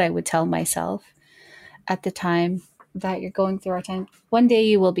that's what I would tell myself at the time that you're going through our time. One day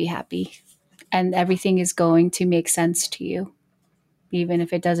you will be happy and everything is going to make sense to you, even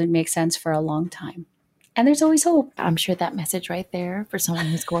if it doesn't make sense for a long time. And there's always hope. I'm sure that message right there for someone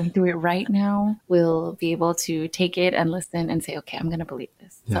who's going through it right now will be able to take it and listen and say, okay, I'm going to believe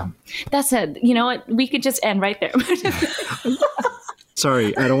this. Yeah. So that said, you know what? We could just end right there.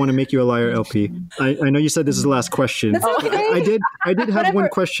 Sorry, I don't want to make you a liar, LP. I know you said this is the last question. That's okay. I did have one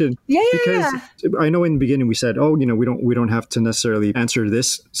question. Because I know in the beginning we said, we don't have to necessarily answer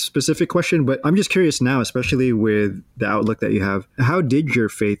this specific question, but I'm just curious now, especially with the outlook that you have. How did your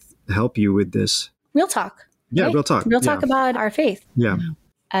faith help you with this? Real talk. Yeah, right? Real talk. Real talk about our faith. Yeah.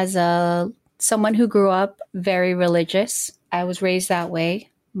 As someone who grew up very religious, I was raised that way.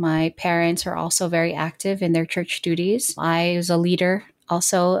 My parents are also very active in their church duties. I was a leader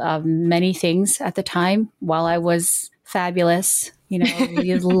also of many things at the time while I was fabulous,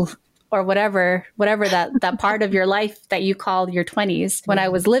 or whatever that part of your life that you call your 20s, when I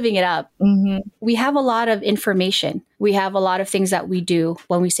was living it up. Mm-hmm. We have a lot of information. We have a lot of things that we do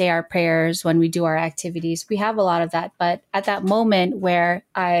when we say our prayers, when we do our activities. We have a lot of that. But at that moment where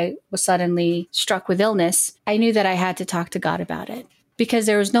I was suddenly struck with illness, I knew that I had to talk to God about it because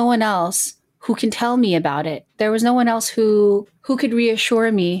there was no one else who can tell me about it. There was no one else who could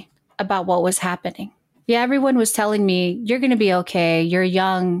reassure me about what was happening. Yeah, everyone was telling me, you're going to be okay. You're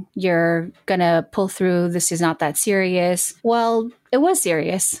young. You're going to pull through. This is not that serious. Well, it was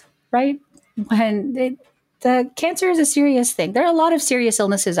serious, right? The cancer is a serious thing. There are a lot of serious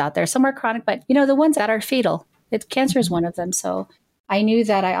illnesses out there. Some are chronic, but the ones that are fatal, cancer is one of them. So I knew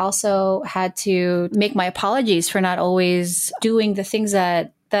that I also had to make my apologies for not always doing the things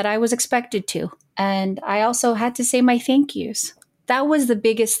that I was expected to. And I also had to say my thank yous. That was the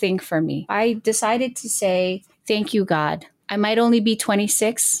biggest thing for me. I decided to say, thank you, God. I might only be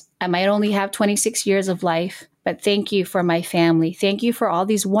 26. I might only have 26 years of life, but thank you for my family. Thank you for all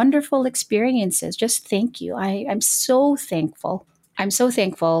these wonderful experiences. Just thank you. I'm so thankful. I'm so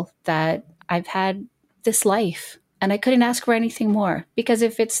thankful that I've had this life and I couldn't ask for anything more, because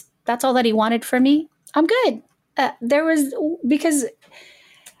if that's all that he wanted for me, I'm good. Because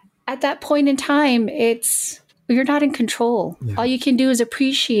at that point in time, you're not in control. Yeah. All you can do is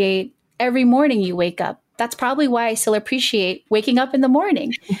appreciate every morning you wake up. That's probably why I still appreciate waking up in the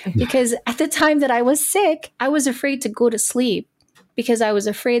morning. Because at the time that I was sick, I was afraid to go to sleep because I was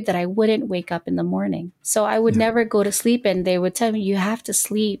afraid that I wouldn't wake up in the morning. So I would never go to sleep, and they would tell me, you have to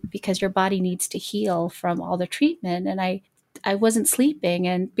sleep because your body needs to heal from all the treatment. And I wasn't sleeping,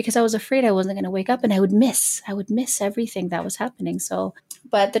 and because I was afraid I wasn't going to wake up, and I would miss everything that was happening. So,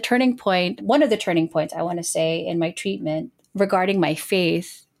 but one of the turning points I want to say in my treatment regarding my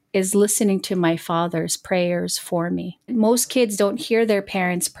faith is listening to my father's prayers for me. Most kids don't hear their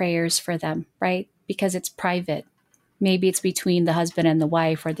parents' prayers for them, right? Because it's private. Maybe it's between the husband and the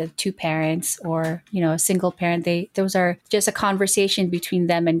wife, or the two parents, or, a single parent. Those are just a conversation between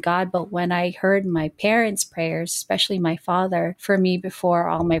them and God. But when I heard my parents' prayers, especially my father, for me before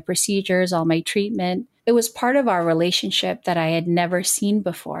all my procedures, all my treatment, it was part of our relationship that I had never seen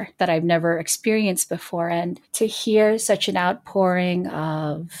before, that I've never experienced before. And to hear such an outpouring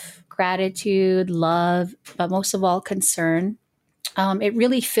of gratitude, love, but most of all concern, it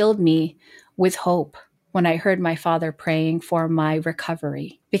really filled me with hope when I heard my father praying for my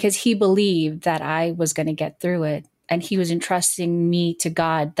recovery, because he believed that I was going to get through it. And he was entrusting me to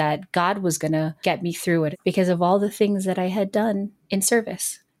God, that God was going to get me through it because of all the things that I had done in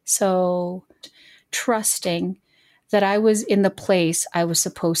service. So trusting that I was in the place I was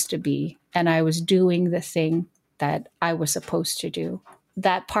supposed to be, and I was doing the thing that I was supposed to do.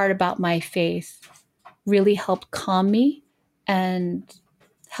 That part about my faith really helped calm me and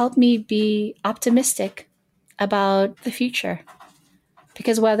help me be optimistic about the future.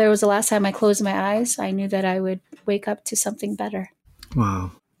 Because whether it was the last time I closed my eyes, I knew that I would wake up to something better.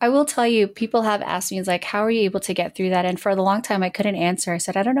 Wow. I will tell you, people have asked me, it's like, how are you able to get through that? And for a long time, I couldn't answer. I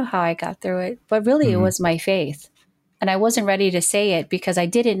said, I don't know how I got through it. But really, it was my faith. And I wasn't ready to say it because I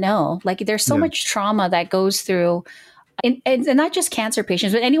didn't know. Like, there's so much trauma that goes through, and not just cancer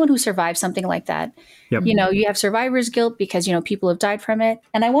patients, but anyone who survives something like that. Yep. You have survivor's guilt because, people have died from it.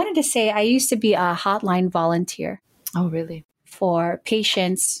 And I wanted to say, I used to be a hotline volunteer. Oh, really? For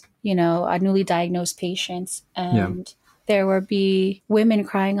patients, newly diagnosed patients. And there would be women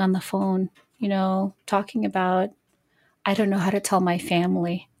crying on the phone, talking about, I don't know how to tell my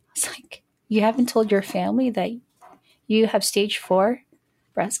family. It's like, you haven't told your family that you have stage 4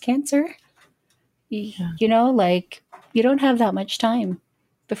 breast cancer? You know, like you don't have that much time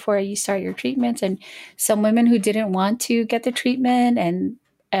before you start your treatments. And some women who didn't want to get the treatment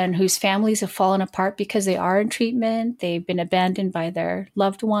and whose families have fallen apart because they are in treatment, they've been abandoned by their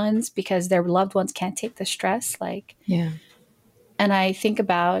loved ones because their loved ones can't take the stress. Like, Yeah. and I think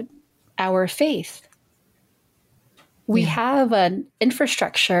about our faith. We have an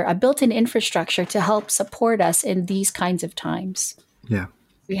infrastructure, a built-in infrastructure to help support us in these kinds of times. Yeah.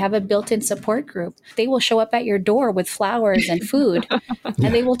 We have a built-in support group. They will show up at your door with flowers and food,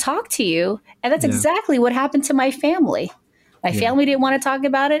 and they will talk to you. And that's exactly what happened to my family. My family didn't want to talk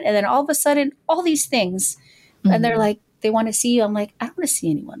about it. And then all of a sudden, all these things. And they're like, they want to see you. I'm like, I don't want to see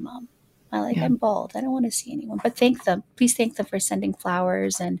anyone, Mom. I'm bald. I don't want to see anyone. But thank them. Please thank them for sending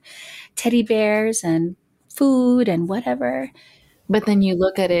flowers and teddy bears and food and whatever. But then you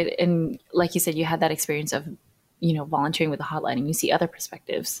look at it and like you said, you had that experience of, volunteering with the hotline and you see other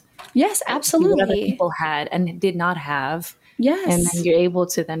perspectives. Yes, absolutely. What other people had and did not have. Yes. And then you're able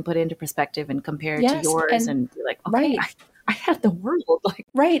to then put it into perspective and compare it to yours and be like, okay, I had the world.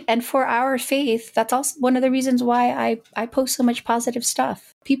 Right. And for our faith, that's also one of the reasons why I post so much positive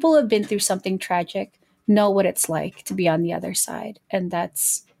stuff. People who have been through something tragic know what it's like to be on the other side. And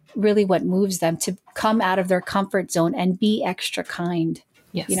that's really what moves them to come out of their comfort zone and be extra kind.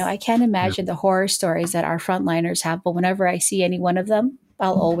 Yes. I can't imagine the horror stories that our frontliners have, but whenever I see any one of them,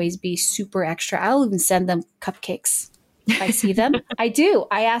 I'll always be super extra. I'll even send them cupcakes. If I see them, I do.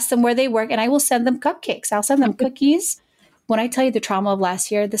 I ask them where they work and I will send them cupcakes. I'll send them cookies. When I tell you the trauma of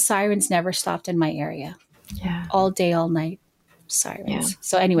last year, the sirens never stopped in my area. Yeah. All day, all night. Sirens. Yeah.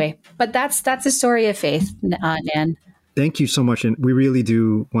 So anyway, but that's a story of faith, Nan. Thank you so much. And we really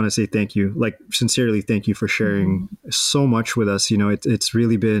do want to say thank you, like sincerely, thank you for sharing so much with us. It's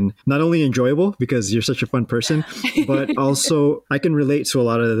really been not only enjoyable because you're such a fun person, but also I can relate to a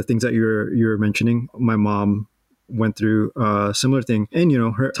lot of the things that you were mentioning. My mom went through a similar thing and,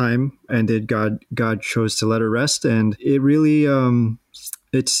 her time ended. God chose to let her rest. And it really,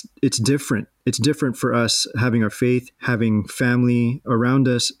 it's different. It's different for us having our faith, having family around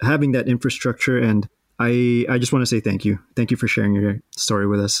us, having that infrastructure. And I just want to say thank you. Thank you for sharing your story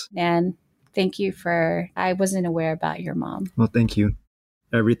with us. And thank you I wasn't aware about your mom. Well, thank you.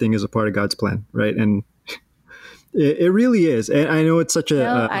 Everything is a part of God's plan, right? And it really is. And I know it's such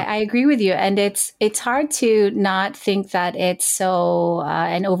I agree with you. And it's hard to not think that it's so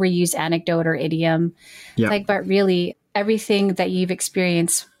an overused anecdote or idiom. Yeah. But really everything that you've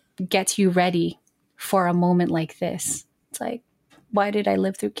experienced gets you ready for a moment like this. It's like, why did I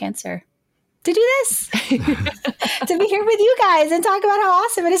live through cancer? To do this, to be here with you guys and talk about how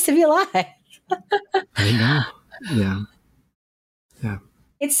awesome it is to be alive. I know. Yeah. Yeah.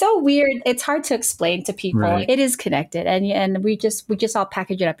 It's so weird. It's hard to explain to people. Right. It is connected. And we just all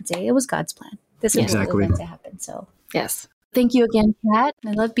package it up and say, it was God's plan. This is what was meant to happen. So Yes. Thank you again, Kat.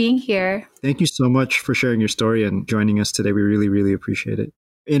 I love being here. Thank you so much for sharing your story and joining us today. We really, really appreciate it.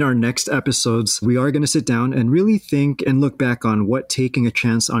 In our next episodes, we are going to sit down and really think and look back on what taking a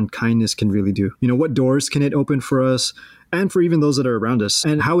chance on kindness can really do. What doors can it open for us and for even those that are around us,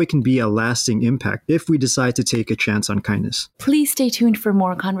 and how it can be a lasting impact if we decide to take a chance on kindness. Please stay tuned for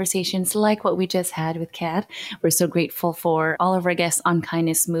more conversations like what we just had with Kat. We're so grateful for all of our guests on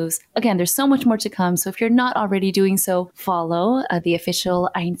Kindness Moves. Again, there's so much more to come. So if you're not already doing so, follow the official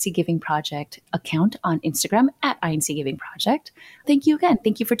INC Giving Project account on Instagram at INC Giving Project. Thank you again.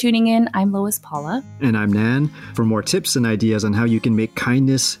 Thank you for tuning in. I'm Lois Paula. And I'm Nan. For more tips and ideas on how you can make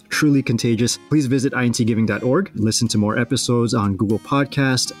kindness truly contagious, please visit incgiving.org. Listen to more episodes on Google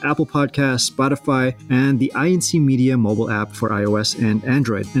Podcasts, Apple Podcasts, Spotify, and the INC Media mobile app for iOS and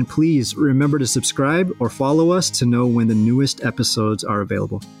Android. And please remember to subscribe or follow us to know when the newest episodes are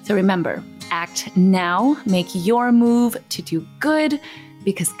available. So remember, act now, make your move to do good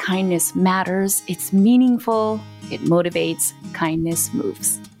because kindness matters. It's meaningful. It motivates. Kindness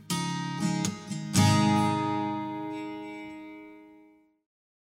moves.